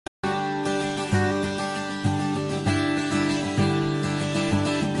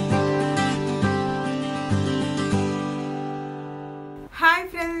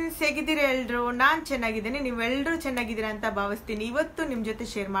ಹೇಗಿದ್ದೀರಾ ಎಲ್ಲರೂ? ನಾನು ಚೆನ್ನಾಗಿದ್ದೀನಿ, ನೀವೆಲ್ಲರೂ ಚೆನ್ನಾಗಿದ್ದೀರಾ ಅಂತ ಭಾವಿಸ್ತೀನಿ. ಇವತ್ತು ನಿಮ್ಮ ಜೊತೆ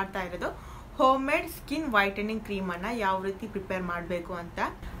ಶೇರ್ ಮಾಡ್ತಾ ಇರೋದು home made skin whitening cream ಅನ್ನ ಯಾವ ರೀತಿ ಪ್ರಿಪೇರ್ ಮಾಡಬೇಕು ಅಂತ.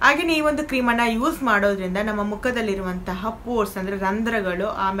 ಹಾಗೆ ಈ ಒಂದು ಕ್ರೀಮ್ ಅನ್ನ ಯೂಸ್ ಮಾಡೋದ್ರಿಂದ ನಮ್ಮ ಮುಖದಲ್ಲಿರುವಂತಹ ಪೋರ್ಸ್ ಅಂದ್ರೆ ರಂಧ್ರಗಳು,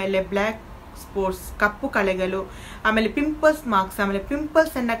 ಆಮೇಲೆ ಬ್ಲ್ಯಾಕ್ ಸ್ಪಾಟ್ಸ್ ಕಪ್ಪು ಕಲೆಗಳು, ಆಮೇಲೆ ಪಿಂಪಲ್ಸ್ ಮಾರ್ಕ್ಸ್, ಆಮೇಲೆ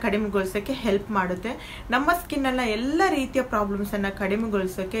ಪಿಂಪಲ್ಸ್ ಅನ್ನ ಕಡಿಮೆಗೊಳಿಸೋಕೆ ಹೆಲ್ಪ್ ಮಾಡುತ್ತೆ. ನಮ್ಮ ಸ್ಕಿನ್ ಅನ್ನ ಎಲ್ಲ ರೀತಿಯ ಪ್ರಾಬ್ಲಮ್ಸ್ ಅನ್ನ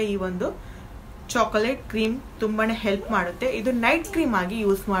ಕಡಿಮೆಗೊಳಿಸೋಕೆ ಈ ಒಂದು ಚಾಕೊಲೇಟ್ ಕ್ರೀಮ್ ತುಂಬಾನೇ ಹೆಲ್ಪ್ ಮಾಡುತ್ತೆ. ಇದು ನೈಟ್ ಕ್ರೀಮ್ ಆಗಿ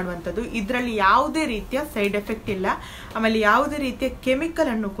ಯೂಸ್ ಮಾಡುವಂಥದ್ದು. ಇದರಲ್ಲಿ ಯಾವುದೇ ರೀತಿಯ ಸೈಡ್ ಎಫೆಕ್ಟ್ ಇಲ್ಲ, ಆಮೇಲೆ ಯಾವುದೇ ರೀತಿಯ ಕೆಮಿಕಲ್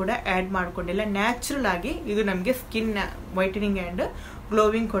ಅನ್ನು ಕೂಡ ಆ್ಯಡ್ ಮಾಡ್ಕೊಂಡಿಲ್ಲ. ನ್ಯಾಚುರಲ್ ಆಗಿ ಇದು ನಮಗೆ ಸ್ಕಿನ್ ವೈಟನಿಂಗ್ ಆ್ಯಂಡ್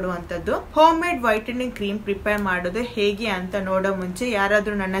ಗ್ಲೋವಿಂಗ್ ಕೊಡುವಂಥದ್ದು. Home made whitening cream prepare ಮಾಡೋದು ಹೇಗೆ ಅಂತ ನೋಡೋ ಮುಂಚೆ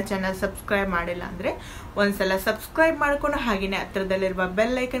ಯಾರಾದರೂ ನನ್ನ ಚಾನಲ್ ಸಬ್ಸ್ಕ್ರೈಬ್ ಮಾಡಿಲ್ಲ ಅಂದರೆ ಒಂದ್ಸಲ ಸಬ್ಸ್ಕ್ರೈಬ್ ಮಾಡ್ಕೊಂಡು ಹಾಗೆಯೇ ಹತ್ರದಲ್ಲಿರುವ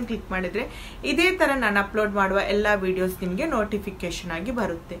ಬೆಲ್ ಐಕನ್ ಕ್ಲಿಕ್ ಮಾಡಿದರೆ ಇದೇ ಥರ ನಾನು ಅಪ್ಲೋಡ್ ಮಾಡುವ ಎಲ್ಲ ವಿಡಿಯೋಸ್ ನಿಮಗೆ ನೋಟಿಫಿಕೇಶನ್ ಆಗಿ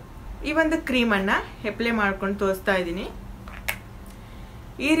ಬರುತ್ತೆ. ಈ ಒಂದು ಕ್ರೀಮ್ ಅನ್ನ ಅಪ್ಲೈ ಮಾಡ್ಕೊಂಡು ತೋರಿಸ್ತಾ ಇದ್ದೀನಿ.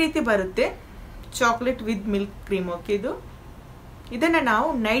 ಈ ರೀತಿ ಬರುತ್ತೆ, chocolate with milk cream. Okay, ಇದನ್ನ ನಾವು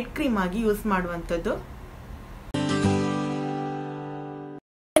ನೈಟ್ ಕ್ರೀಮ್ ಆಗಿ ಯೂಸ್ ಮಾಡುವಂಥದ್ದು.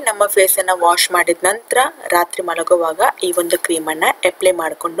 ನಮ್ಮ ಫೇಸ್ ಅನ್ನ ವಾಶ್ ಮಾಡಿದ ನಂತರ ರಾತ್ರಿ ಮಲಗುವಾಗ ಈ ಒಂದು ಕ್ರೀಮ್ ಅನ್ನ ಅಪ್ಲೈ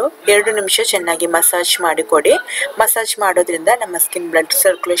ಮಾಡಿಕೊಂಡು 2 ನಿಮಿಷ ಚೆನ್ನಾಗಿ ಮಸಾಜ್ ಮಾಡಿಕೊಡಿ. ಮಸಾಜ್ ಮಾಡೋದ್ರಿಂದ ನಮ್ಮ ಸ್ಕಿನ್ ಬ್ಲಡ್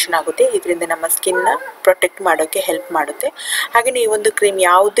ಸರ್ಕ್ಯುಲೇಷನ್ ಆಗುತ್ತೆ. ಇದರಿಂದ ನಮ್ಮ ಸ್ಕಿನ್ ನ ಪ್ರೊಟೆಕ್ಟ್ ಮಾಡೋಕೆ ಹೆಲ್ಪ್ ಮಾಡುತ್ತೆ. ಹಾಗೆ ಈ ಒಂದು ಕ್ರೀಮ್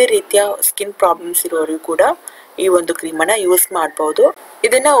ಯಾವುದೇ ರೀತಿಯ ಸ್ಕಿನ್ ಪ್ರಾಬ್ಲಮ್ಸ್ ಇರೋರಿಗೂ ಕೂಡ ಈ ಒಂದು ಕ್ರೀಮ್ ಅನ್ನ ಯೂಸ್ ಮಾಡಬಹುದು.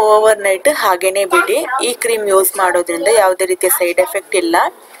 ಇದನ್ನ ಓವರ್ ನೈಟ್ ಹಾಗೇನೆ ಬಿಡಿ. ಈ ಕ್ರೀಮ್ ಯೂಸ್ ಮಾಡೋದ್ರಿಂದ ಯಾವುದೇ ರೀತಿಯ ಸೈಡ್ ಎಫೆಕ್ಟ್ ಇಲ್ಲ.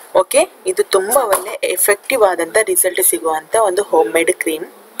 ಓಕೆ, ಇದು ತುಂಬಾ ಒಳ್ಳೆ ಎಫೆಕ್ಟಿವ್ ಆದಂತ ರಿಸಲ್ಟ್ ಸಿಗುವಂತ ಒಂದು ಹೋಮ್ ಮೇಡ್ ಕ್ರೀಮ್.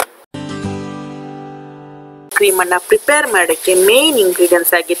 ಕ್ರೀಮ್ ಅನ್ನ ಪ್ರಿಪೇರ್ ಮಾಡಕ್ಕೆ ಮೇನ್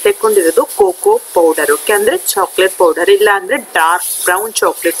ಇಂಗ್ರೀಡಿಯೆಂಟ್ಸ್ ಆಗಿ ತೆಕ್ಕೊಂಡಿರೋದು ಕೋಕೋ ಪೌಡರ್. ಓಕೆ, ಅಂದ್ರೆ ಚಾಕ್ಲೇಟ್ ಪೌಡರ್, ಇಲ್ಲ ಅಂದ್ರೆ ಡಾರ್ಕ್ ಬ್ರೌನ್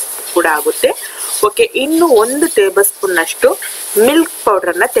ಚಾಕ್ಲೇಟ್ ಕೂಡ ಆಗುತ್ತೆ. ಓಕೆ, ಇನ್ನು 1 ಟೇಬಲ್ ಸ್ಪೂನ್ ಅಷ್ಟು ಮಿಲ್ಕ್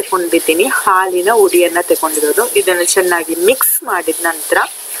ಪೌಡರ್ ನ ತೆಕೊಂಡಿದ್ದೀನಿ. ಹಾಲಿನ ಹುಡಿಯನ್ನ ತೆಕೊಂಡಿರೋದು. ಇದನ್ನು ಚೆನ್ನಾಗಿ ಮಿಕ್ಸ್ ಮಾಡಿದ ನಂತರ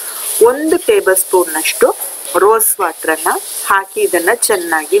 1 ಟೇಬಲ್ ಸ್ಪೂನ್ ಅಷ್ಟು ರೋಸ್ ವಾಟರ್ ಅನ್ನ ಹಾಕಿ ಇದನ್ನ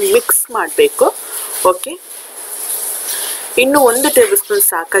ಚೆನ್ನಾಗಿ ಮಿಕ್ಸ್ ಮಾಡಬೇಕು. ಓಕೆ, ಇನ್ನು 1 ಟೇಬಲ್ ಸ್ಪೂನ್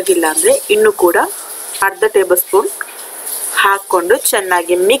ಸಾಕಾಗಿಲ್ಲ ಅಂದ್ರೆ ಇನ್ನು ಕೂಡ ಅರ್ಧ ಟೇಬಲ್ ಸ್ಪೂನ್ ಹಾಕೊಂಡು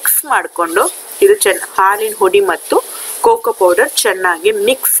ಚೆನ್ನಾಗಿ ಮಿಕ್ಸ್ ಮಾಡಿಕೊಂಡು ಇದು ಹಾಲಿನ ಹುಡಿ ಮತ್ತು ಕೋಕೋ ಪೌಡರ್ ಚೆನ್ನಾಗಿ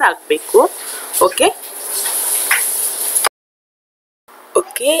ಮಿಕ್ಸ್ ಆಗಬೇಕು.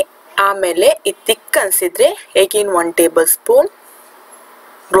 ಓಕೆ, ಆಮೇಲೆ ಇದು ತಿಕ್ ಅನ್ಸಿದ್ರೆ again 1 ಟೇಬಲ್ ಸ್ಪೂನ್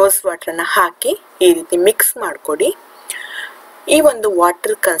ರೋಸ್ ವಾಟರ್ನ ಹಾಕಿ ಈ ರೀತಿ ಮಿಕ್ಸ್ ಮಾಡಿಕೊಡಿ. ಈ ಒಂದು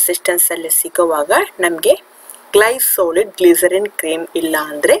ವಾಟರ್ ಕನ್ಸಿಸ್ಟೆನ್ಸಿಯಲ್ಲಿ ಸಿಗುವಾಗ ನಮಗೆ ಗ್ಲೈಸೋಲಿಡ್ ಗ್ಲಿಸರಿನ್ ಕ್ರೀಮ್ ಇಲ್ಲ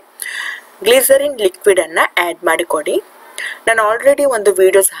ಅಂದ್ರೆ ಗ್ಲಿಸರಿನ್ ಲಿಕ್ವಿಡ್ ಅನ್ನ ಆಡ್ ಮಾಡಿಕೊಡಿ. ನಾನು ಆಲ್ರೆಡಿ ಒಂದು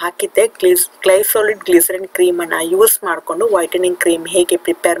ವಿಡಿಯೋಸ್ ಹಾಕಿದ್ದೆ ಗ್ಲೈಸೋಲಿಡ್ ಗ್ಲಿಸರಿನ್ ಕ್ರೀಮ್ ಅನ್ನ ಯೂಸ್ ಮಾಡಿಕೊಂಡು ವೈಟನಿಂಗ್ ಕ್ರೀಮ್ ಹೇಗೆ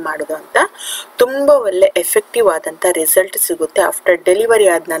ಪ್ರಿಪೇರ್ ಮಾಡೋದು ಅಂತ. ತುಂಬಾ ಒಳ್ಳೆ ಎಫೆಕ್ಟಿವ್ ಆದಂತ ರಿಸಲ್ಟ್ ಸಿಗುತ್ತೆ ಆಫ್ಟರ್ ಡೆಲಿವರಿ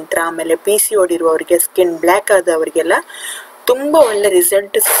ಆದ ನಂತರ. ಆಮೇಲೆ PCOD ಇರುವವರಿಗೆ, ಸ್ಕಿನ್ ಬ್ಲ್ಯಾಕ್ ಆದವರಿಗೆಲ್ಲ ತುಂಬಾ ಒಳ್ಳೆ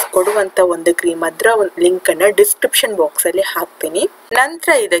ರಿಸಲ್ಟ್ ಕೊಡುವಂತ ಒಂದು ಕ್ರೀಮ್. ಅದರ ಲಿಂಕ್ ಅನ್ನ ಡಿಸ್ಕ್ರಿಪ್ಷನ್ ಬಾಕ್ಸ್ ಅಲ್ಲಿ ಹಾಕ್ತೀನಿ.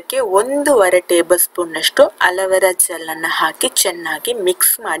 ನಂತರ ಇದಕ್ಕೆ 1.5 ಟೇಬಲ್ ಸ್ಪೂನ್ ಅಷ್ಟು ಅಲೋವೆರಾ ಜೆಲ್ ಅನ್ನ ಹಾಕಿ ಚೆನ್ನಾಗಿ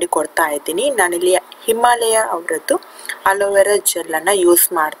ಮಿಕ್ಸ್ ಮಾಡಿ ಕೊಡ್ತಾ ಇದ್ದೀನಿ. ನಾನಿಲ್ಲಿ ಹಿಮಾಲಯ ಅವರದ್ದು ಅಲೋವೆರಾ ಜೆಲ್ ಅನ್ನ ಯೂಸ್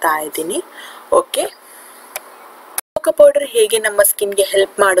ಮಾಡ್ತಾ ಇದ್ದೀನಿ. ಓಕೆ, ಕೋಕೋ ಪೌಡರ್ ಹೇಗೆ ನಮ್ಮ ಸ್ಕಿನ್ಗೆ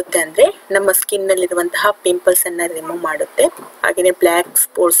ಹೆಲ್ಪ್ ಮಾಡುತ್ತೆ ಅಂದ್ರೆ ನಮ್ಮ ಸ್ಕಿನ್ ನಲ್ಲಿರುವಂತಹ ಪಿಂಪಲ್ಸ್ ಅನ್ನ ರಿಮೂವ್ ಮಾಡುತ್ತೆ. ಹಾಗೇನೆ ಬ್ಲ್ಯಾಕ್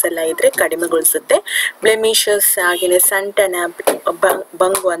ಸ್ಪಾಟ್ಸ್ ಎಲ್ಲ ಇದ್ರೆ ಕಡಿಮೆಗೊಳಿಸುತ್ತೆ. ಬ್ಲೆಮಿಷಸ್ ಹಾಗೇನೆ ಸಣ್ಣ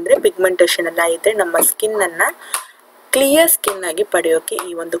ಬಂಗು ಅಂದ್ರೆ ಪಿಗ್ಮೆಂಟೇಷನ್ ಎಲ್ಲ ಇದ್ರೆ ನಮ್ಮ ಸ್ಕಿನ್ ಅನ್ನ ಕ್ಲಿಯರ್ ಸ್ಕಿನ್ ಆಗಿ ಪಡೆಯೋಕೆ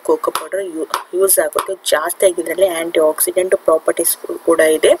ಈ ಒಂದು ಕೋಕೋ ಪೌಡರ್ ಯೂಸ್ ಆಗುತ್ತೆ. ಜಾಸ್ತಿ ಆಗಿದ್ರಲ್ಲಿ ಆಂಟಿ ಆಕ್ಸಿಡೆಂಟ್ ಪ್ರಾಪರ್ಟೀಸ್ ಕೂಡ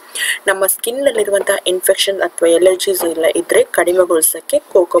ಇದೆ. ನಮ್ಮ ಸ್ಕಿನ್ ನಲ್ಲಿರುವಂತಹ ಇನ್ಫೆಕ್ಷನ್ ಅಥವಾ ಎಲರ್ಜೀಸ್ ಎಲ್ಲ ಇದ್ರೆ ಕಡಿಮೆಗೊಳಿಸೋಕೆ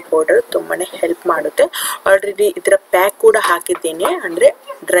ಕೋಕೋ ಪೌಡರ್ ತುಂಬಾನೇ ಹೆಲ್ಪ್ ಮಾಡುತ್ತೆ. ಆಲ್ರೆಡಿ ಇದರ ಪ್ಯಾಕ್ ಕೂಡ ಹಾಕಿದ್ದೀನಿ, ಅಂದ್ರೆ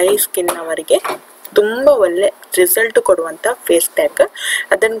ಡ್ರೈ ಸ್ಕಿನ್ ಅವರಿಗೆ ತುಂಬಾ ಒಳ್ಳೆ ರಿಸಲ್ಟ್ ಕೊಡುವಂತ ಫೇಸ್ ಪ್ಯಾಕ್.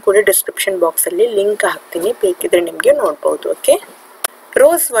 ಅದನ್ನು ಕೂಡ ಡಿಸ್ಕ್ರಿಪ್ಷನ್ ಬಾಕ್ಸ್ ಅಲ್ಲಿ ಲಿಂಕ್ ಹಾಕ್ತೀನಿ, ಬೇಕಿದ್ರೆ ನಿಮ್ಗೆ ನೋಡ್ಬೋದು. ಓಕೆ,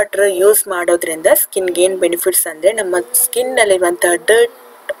 ರೋಸ್ ವಾಟರ್ ಯೂಸ್ ಮಾಡೋದ್ರಿಂದ ಸ್ಕಿನ್ಗೆ ಏನು ಬೆನಿಫಿಟ್ಸ್ ಅಂದ್ರೆ ನಮ್ಮ ಸ್ಕಿನ್ ನಲ್ಲಿರುವಂತಹ ಡರ್ಟ್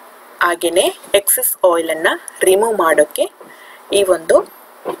ಹಾಗೇನೆ ಎಕ್ಸೆಸ್ ಆಯಿಲ್ ಅನ್ನ ರಿಮೂವ್ ಮಾಡೋಕೆ ಈ ಒಂದು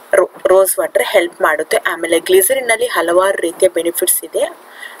ರೋಸ್ ವಾಟರ್ ಹೆಲ್ಪ್ ಮಾಡುತ್ತೆ. ಆಮೇಲೆ ಗ್ಲಿಸರಿನ್ ನಲ್ಲಿ ಹಲವಾರು ರೀತಿಯ ಬೆನಿಫಿಟ್ಸ್ ಇದೆ,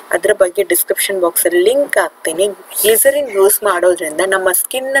 ಅದರ ಬಗ್ಗೆ ಡಿಸ್ಕ್ರಿಪ್ಷನ್ ಬಾಕ್ಸ್ ಅಲ್ಲಿ ಲಿಂಕ್ ಹಾಕ್ತೀನಿ. ಗ್ಲಿಸರಿನ್ ಯೂಸ್ ಮಾಡೋದ್ರಿಂದ ನಮ್ಮ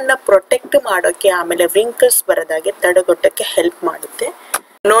ಸ್ಕಿನ್ ಅನ್ನ ಪ್ರೊಟೆಕ್ಟ್ ಮಾಡೋಕೆ, ಆಮೇಲೆ ವಿಂಕಲ್ಸ್ ಬರೋದಾಗೆ ತಡೆಗಟ್ಟಕ್ಕೆ ಹೆಲ್ಪ್ ಮಾಡುತ್ತೆ.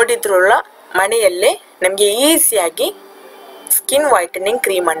 ನೋಡಿದ್ರಲ್ಲ, ಮನೆಯಲ್ಲೇ ನಮಗೆ ಈಸಿಯಾಗಿ ಸ್ಕಿನ್ ವೈಟನಿಂಗ್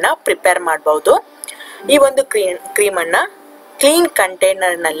ಕ್ರೀಮ್ ಅನ್ನ ಪ್ರಿಪೇರ್ ಮಾಡಬಹುದು. ಈ ಒಂದು ಕ್ರೀಮ್ ಅನ್ನ ಕ್ಲೀನ್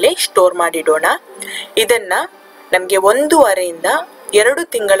ಕಂಟೈನರ್ ನಲ್ಲಿ ಸ್ಟೋರ್ ಮಾಡಿಡೋಣ. ಇದನ್ನ ನಮಗೆ 1.5 ಇಂದ 2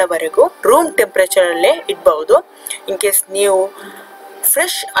 ತಿಂಗಳವರೆಗೂ ರೂಮ್ ಟೆಂಪರೇಚರ್ ಅಲ್ಲೇ ಇಡಬಹುದು. ಇನ್ ಕೇಸ್ ನೀವು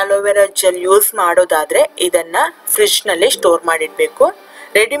ಫ್ರೆಶ್ ಅಲೋವೆರಾ ಜೆಲ್ ಯೂಸ್ ಮಾಡೋದಾದ್ರೆ ಇದನ್ನ ಫ್ರಿಡ್ಜ್ ನಲ್ಲಿ store ಮಾಡಿಡಬೇಕು.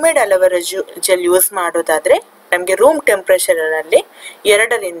 Readymade aloe vera gel use ಮಾಡೋದಾದ್ರೆ ನಮಗೆ ರೂಮ್ ಟೆಂಪರೇಚರ್ನಲ್ಲಿ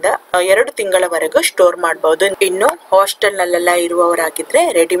 2 ತಿಂಗಳವರೆಗೂ ಸ್ಟೋರ್ ಮಾಡಬಹುದು. ಇನ್ನು ಹಾಸ್ಟೆಲ್ನಲ್ಲೆಲ್ಲ ಇರುವವರಾಗಿದ್ರೆ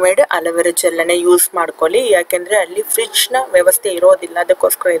ರೆಡಿಮೇಡ್ ಅಲೋವೆರಾ ಜೆಲ್ಲನ್ನೇ ಯೂಸ್ ಮಾಡ್ಕೊಳ್ಳಿ, ಯಾಕೆಂದ್ರೆ ಅಲ್ಲಿ ಫ್ರಿಡ್ಜ್ನ ವ್ಯವಸ್ಥೆ ಇರೋದಿಲ್ಲ.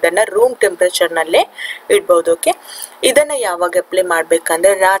 ಅದಕ್ಕೋಸ್ಕರ ಇದನ್ನ ರೂಮ್ ಟೆಂಪರೇಚರ್ನಲ್ಲೇ ಇಡ್ಬೋದು. ಓಕೆ, ಇದನ್ನ ಯಾವಾಗ ಅಪ್ಲೈ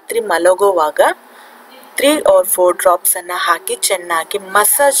ಮಾಡ್ಬೇಕಂದ್ರೆ ರಾತ್ರಿ ಮಲಗುವಾಗ 3 or 4 ಡ್ರಾಪ್ಸ್ ಅನ್ನ ಹಾಕಿ ಚೆನ್ನಾಗಿ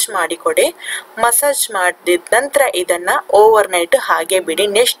ಮಸಾಜ್ ಮಾಡಿಕೊಡಿ. ಮಸಾಜ್ ಮಾಡಿದ ನಂತರ ಇದನ್ನ ಓವರ್ ನೈಟ್ ಹಾಗೆ ಬಿಡಿ.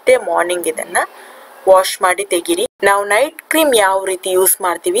 ನೆಕ್ಸ್ಟ್ ಡೇ ಮಾರ್ನಿಂಗ್ ಇದನ್ನ ವಾಶ್ ಮಾಡಿ ತೆಗೀರಿ. ನಾವು ನೈಟ್ ಕ್ರೀಮ್ ಯಾವ ರೀತಿ ಯೂಸ್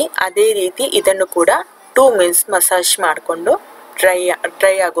ಮಾಡ್ತೀವಿ ಅದೇ ರೀತಿ ಇದನ್ನು ಕೂಡ 2 minutes ಮಸಾಜ್ ಮಾಡಿಕೊಂಡು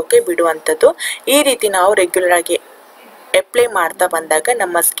ಡ್ರೈ ಆಗೋಕೆ ಬಿಡುವಂಥದ್ದು. ಈ ರೀತಿ ನಾವು ರೆಗ್ಯುಲರ್ ಆಗಿ ಅಪ್ಲೈ ಮಾಡ್ತಾ ಬಂದಾಗ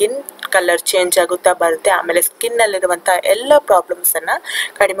ನಮ್ಮ ಸ್ಕಿನ್ ಕಲರ್ ಚೇಂಜ್ ಆಗುತ್ತಾ ಬರುತ್ತೆ. ಆಮೇಲೆ ಸ್ಕಿನ್ ಅಲ್ಲಿರುವಂತಹ ಎಲ್ಲ ಪ್ರಾಬ್ಲಮ್ಸ್ ಅನ್ನ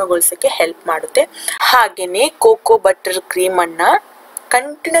ಕಡಿಮೆಗೊಳಿಸಕ್ಕೆ ಹೆಲ್ಪ್ ಮಾಡುತ್ತೆ. ಹಾಗೇನೆ ಕೋಕೋ ಬಟರ್ ಕ್ರೀಮ್ ಅನ್ನ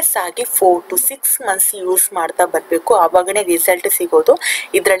ಕಂಟಿನ್ಯೂಸ್ ಆಗಿ 4 to 6 months ಯೂಸ್ ಮಾಡ್ತಾ ಬರಬೇಕು, ಆವಾಗನೇ ರಿಸಲ್ಟ್ ಸಿಗೋದು.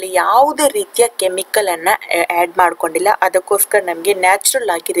 ಇದರಲ್ಲಿ ಯಾವುದೇ ರೀತಿಯ ಕೆಮಿಕಲ್ ಅನ್ನ ಆ್ಯಡ್ ಮಾಡ್ಕೊಂಡಿಲ್ಲ. ಅದಕ್ಕೋಸ್ಕರ ನಮಗೆ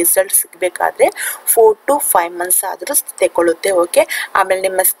ನ್ಯಾಚುರಲ್ ಆಗಿ ರಿಸಲ್ಟ್ ಸಿಗಬೇಕಾದ್ರೆ 4 to 5 months ಆದರೂ ತಗೊಳ್ಳುತ್ತೆ. ಓಕೆ, ಆಮೇಲೆ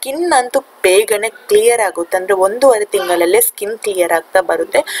ನಿಮ್ಮ ಸ್ಕಿನ್ ಅಂತೂ ಬೇಗನೆ ಕ್ಲಿಯರ್ ಆಗುತ್ತೆ, ಅಂದರೆ 1.5 ತಿಂಗಳಲ್ಲೇ ಸ್ಕಿನ್ ಕ್ಲಿಯರ್ ಆಗ್ತಾ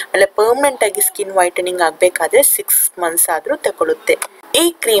ಬರುತ್ತೆ. ಆಮೇಲೆ ಪರ್ಮನೆಂಟ್ ಆಗಿ ಸ್ಕಿನ್ ವೈಟನಿಂಗ್ ಆಗಬೇಕಾದ್ರೆ 6 months ಆದರೂ ತಗೊಳ್ಳುತ್ತೆ. ಈ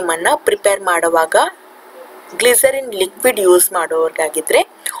ಕ್ರೀಮ್ ಅನ್ನ ಪ್ರಿಪೇರ್ ಮಾಡುವಾಗ glycerine liquid use ಮಾಡೋರ್ಗಾಗಿದ್ರೆ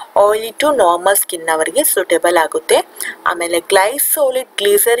oily to normal skin ಅವರಿಗೆ ಸೂಟೇಬಲ್ ಆಗುತ್ತೆ. ಆಮೇಲೆ ಗ್ಲೈಸೋಲಿಡ್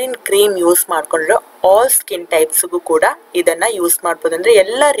ಗ್ಲಿಸರಿನ್ ಕ್ರೀಮ್ ಯೂಸ್ ಮಾಡ್ಕೊಂಡ್ರೆ ಆಲ್ ಸ್ಕಿನ್ ಟೈಪ್ಸ್ಗೂ ಕೂಡ ಇದನ್ನ ಯೂಸ್ ಮಾಡ್ಬೋದು. ಅಂದ್ರೆ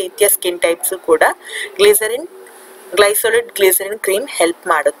ಎಲ್ಲ ರೀತಿಯ ಸ್ಕಿನ್ ಟೈಪ್ಸ್ ಕೂಡ ಗ್ಲೈಸೋಲಿಡ್ ಗ್ಲಿಸರಿನ್ ಕ್ರೀಮ್ ಹೆಲ್ಪ್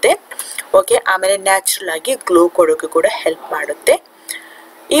ಮಾಡುತ್ತೆ. ಓಕೆ, ಆಮೇಲೆ ನ್ಯಾಚುರಲ್ ಆಗಿ ಗ್ಲೋ ಕೊಡೋಕೆ ಕೂಡ ಹೆಲ್ಪ್ ಮಾಡುತ್ತೆ.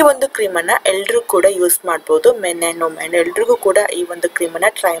 ಈ ಒಂದು ಕ್ರೀಮನ್ನು ಎಲ್ಲರೂ ಕೂಡ ಯೂಸ್ ಮಾಡ್ಬೋದು, ಮೆನ್ ಆ್ಯಂಡ್ ವುಮೆನ್ ಎಲ್ರಿಗೂ ಕೂಡ ಈ ಒಂದು ಕ್ರೀಮನ್ನು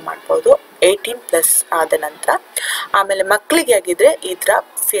ಟ್ರೈ ಮಾಡ್ಬೋದು 18+ ಆದ ನಂತರ. ಆಮೇಲೆ ಮಕ್ಕಳಿಗೆ ಆಗಿದ್ರೆ ಈ ಥರ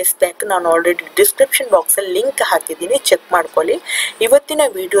ಫೇಸ್ ಪ್ಯಾಕ್ ನಾನು ಆಲ್ರೆಡಿ ಡಿಸ್ಕ್ರಿಪ್ಷನ್ ಬಾಕ್ಸಲ್ಲಿ ಲಿಂಕ್ ಹಾಕಿದ್ದೀನಿ, ಚೆಕ್ ಮಾಡ್ಕೊಳ್ಳಿ. ಇವತ್ತಿನ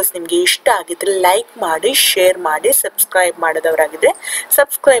ವಿಡಿಯೋಸ್ ನಿಮಗೆ ಇಷ್ಟ ಆಗಿದ್ರೆ ಲೈಕ್ ಮಾಡಿ, ಶೇರ್ ಮಾಡಿ, ಸಬ್ಸ್ಕ್ರೈಬ್ ಮಾಡೋದವರಾಗಿದ್ರೆ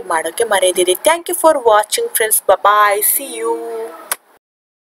ಸಬ್ಸ್ಕ್ರೈಬ್ ಮಾಡೋಕ್ಕೆ ಮರೆಯದಿರಿ. Thank you for watching friends. Bye, C you.